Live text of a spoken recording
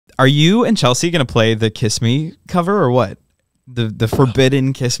Are you and Chelsea gonna play the Kiss Me cover or what? The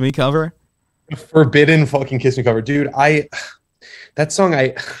forbidden Kiss Me cover? The forbidden fucking Kiss Me cover, dude. That song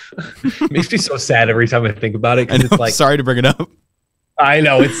makes me so sad every time I think about it. I know, It's like, sorry to bring it up. I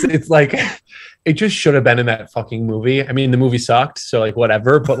know it's like it just should have been in that fucking movie. I mean, the movie sucked, so like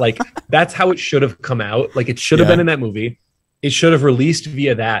whatever, but like that's how it should have come out. Like it should have been in that movie. It should have released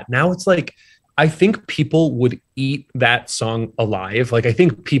via that. Now it's like I think people would eat that song alive. Like I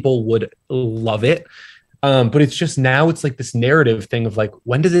think people would love it. But it's just now it's like this narrative thing of like,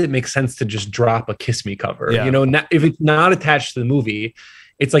 when does it make sense to just drop a Kiss Me cover? Yeah. You know, if it's not attached to the movie,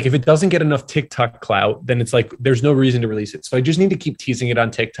 it's like if it doesn't get enough TikTok clout, then it's like there's no reason to release it. So I just need to keep teasing it on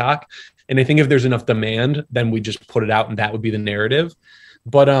TikTok. And I think if there's enough demand, then we just put it out and that would be the narrative.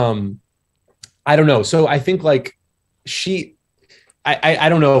 But I don't know. So I think like I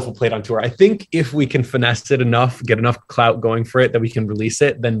don't know if we'll play it on tour. I think if we can finesse it enough, get enough clout going for it that we can release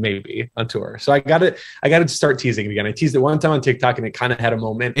it, then maybe on tour. So I got to start teasing it again. I teased it one time on TikTok and it kind of had a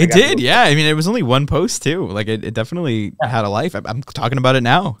moment. It did, yeah. I mean, it was only one post too. Like it definitely had a life. I'm talking about it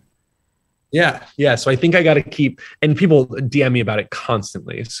now. Yeah. So I think I got to keep, and people DM me about it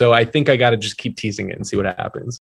constantly. So I think I got to just keep teasing it and see what happens.